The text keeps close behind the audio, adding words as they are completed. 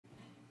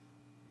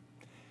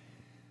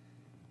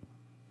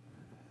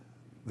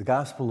The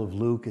Gospel of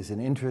Luke is an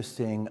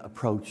interesting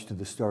approach to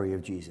the story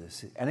of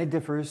Jesus, and it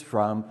differs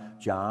from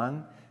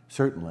John,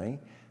 certainly,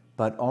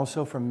 but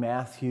also from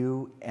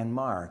Matthew and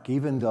Mark,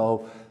 even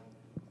though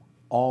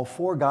all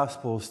four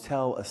Gospels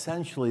tell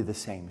essentially the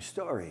same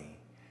story.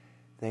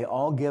 They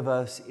all give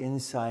us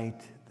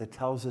insight that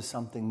tells us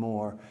something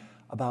more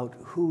about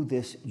who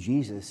this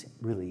Jesus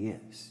really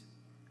is.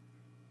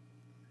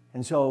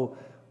 And so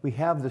we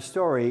have the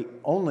story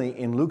only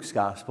in Luke's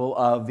Gospel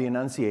of the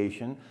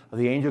Annunciation, of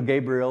the angel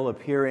Gabriel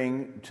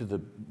appearing to the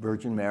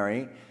Virgin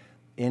Mary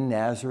in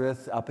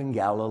Nazareth, up in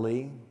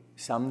Galilee,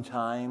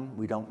 sometime,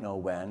 we don't know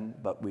when,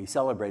 but we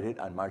celebrate it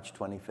on March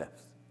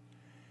 25th.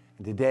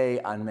 And today,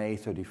 on May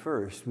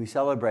 31st, we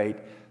celebrate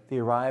the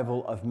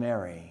arrival of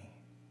Mary,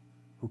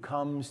 who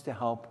comes to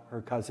help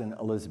her cousin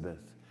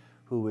Elizabeth,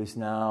 who is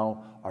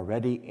now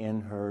already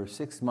in her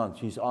 6th month.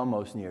 She's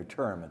almost near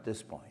term at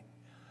this point.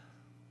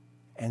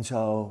 And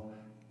so,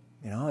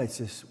 it's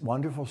this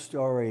wonderful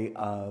story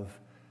of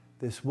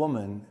this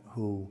woman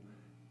who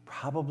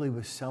probably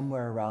was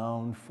somewhere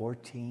around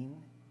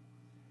 14,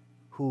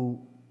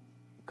 who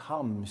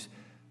comes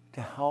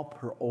to help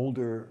her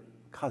older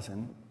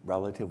cousin,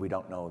 relative, we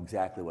don't know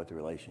exactly what the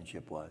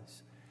relationship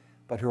was,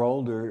 but her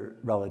older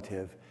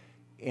relative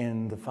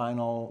in the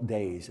final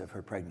days of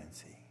her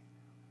pregnancy,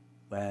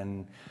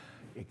 when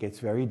it gets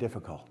very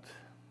difficult.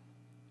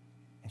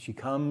 And she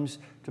comes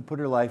to put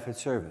her life at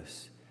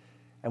service.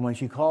 And when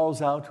she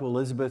calls out to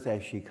Elizabeth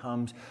as she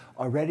comes,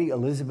 already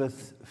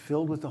Elizabeth,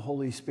 filled with the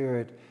Holy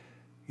Spirit,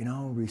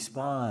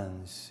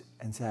 responds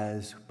and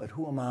says, "But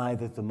who am I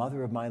that the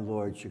mother of my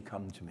Lord should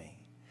come to me?"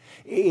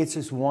 It's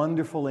this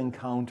wonderful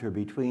encounter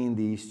between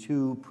these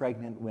two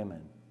pregnant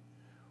women,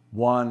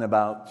 one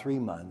about 3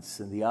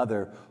 months and the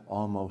other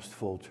almost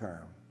full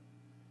term.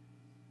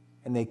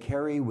 And they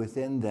carry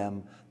within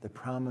them the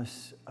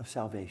promise of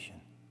salvation.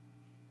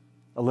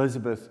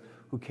 Elizabeth,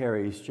 who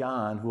carries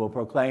John, who will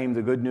proclaim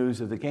the good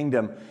news of the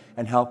kingdom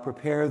and help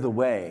prepare the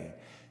way,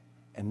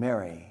 and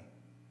Mary,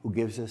 who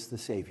gives us the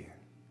Savior.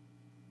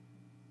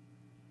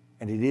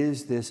 And it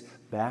is this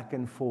back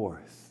and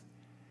forth.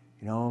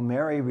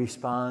 Mary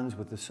responds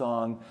with the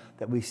song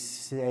that we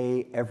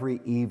say every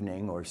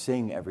evening, or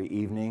sing every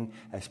evening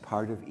as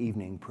part of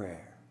evening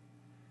prayer,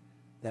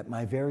 that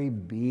my very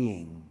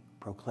being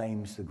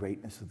proclaims the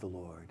greatness of the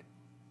Lord.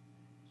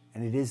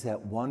 And it is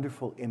that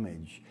wonderful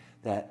image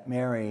that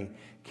Mary,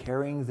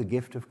 carrying the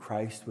gift of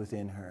Christ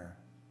within her,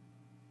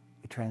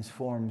 it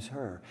transforms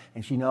her.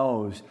 And she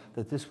knows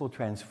that this will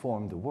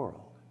transform the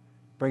world,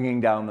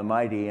 bringing down the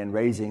mighty and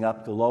raising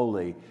up the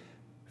lowly,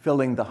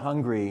 filling the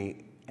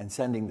hungry and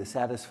sending the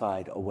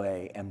satisfied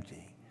away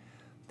empty.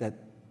 That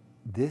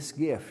this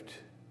gift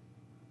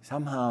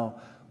somehow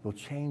will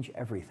change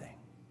everything.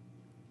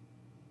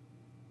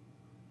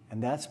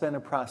 And that's been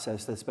a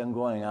process that's been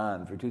going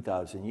on for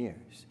 2,000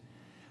 years.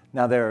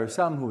 Now, there are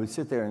some who would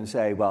sit there and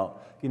say, well,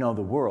 the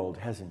world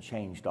hasn't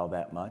changed all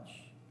that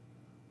much.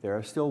 There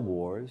are still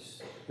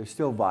wars. There's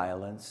still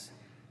violence.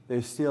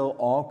 There's still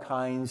all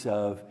kinds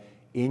of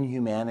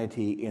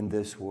inhumanity in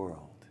this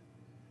world.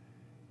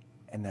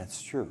 And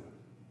that's true.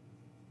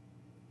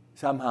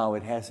 Somehow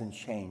it hasn't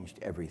changed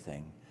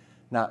everything,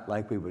 not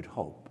like we would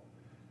hope.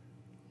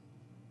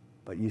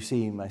 But you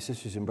see, my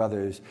sisters and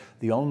brothers,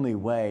 the only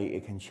way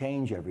it can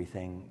change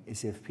everything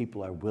is if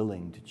people are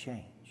willing to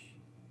change.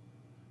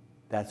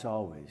 That's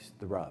always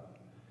the rub.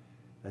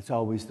 That's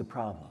always the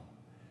problem.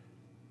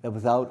 That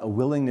without a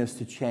willingness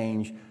to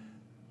change,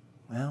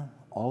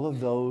 all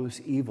of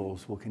those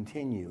evils will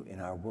continue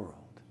in our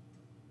world.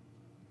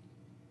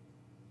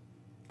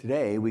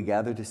 Today, we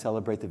gather to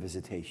celebrate the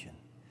Visitation.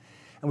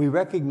 And we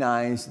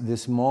recognize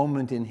this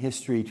moment in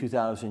history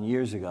 2,000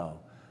 years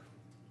ago.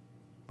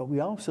 But we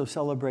also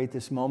celebrate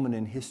this moment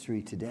in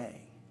history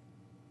today.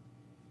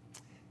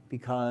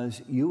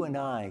 Because you and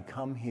I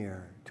come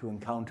here to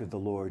encounter the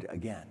Lord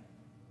again.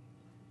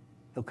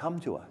 He'll come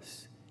to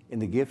us in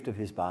the gift of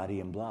his body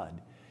and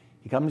blood.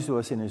 He comes to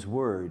us in his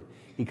word.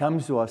 He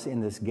comes to us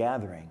in this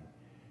gathering.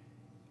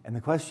 And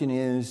the question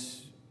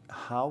is,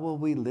 how will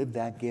we live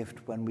that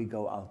gift when we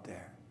go out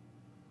there?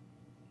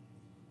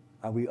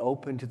 Are we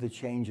open to the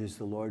changes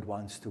the Lord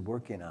wants to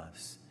work in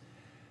us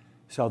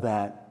so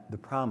that the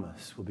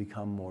promise will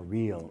become more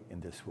real in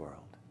this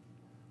world,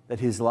 that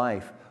his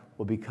life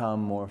will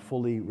become more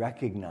fully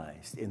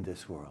recognized in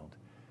this world,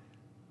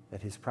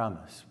 that his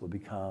promise will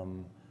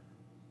become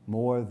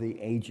more the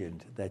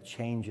agent that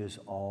changes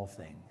all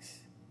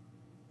things?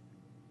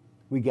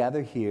 We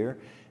gather here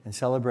and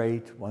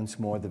celebrate once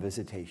more the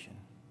Visitation.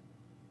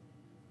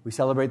 We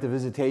celebrate the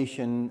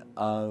visitation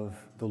of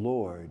the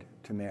Lord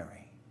to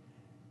Mary.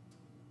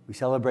 We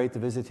celebrate the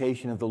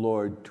visitation of the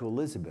Lord to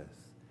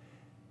Elizabeth.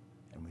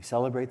 And we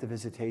celebrate the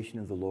visitation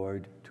of the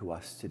Lord to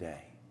us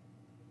today.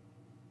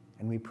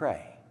 And we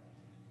pray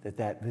that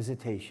that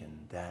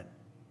visitation, that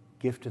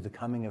gift of the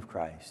coming of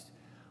Christ,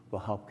 will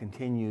help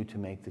continue to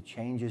make the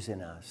changes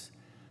in us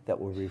that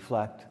will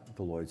reflect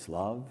the Lord's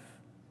love,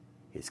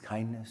 his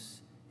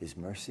kindness, his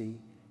mercy,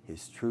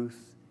 his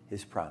truth,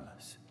 his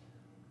promise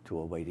to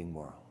a waiting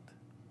world.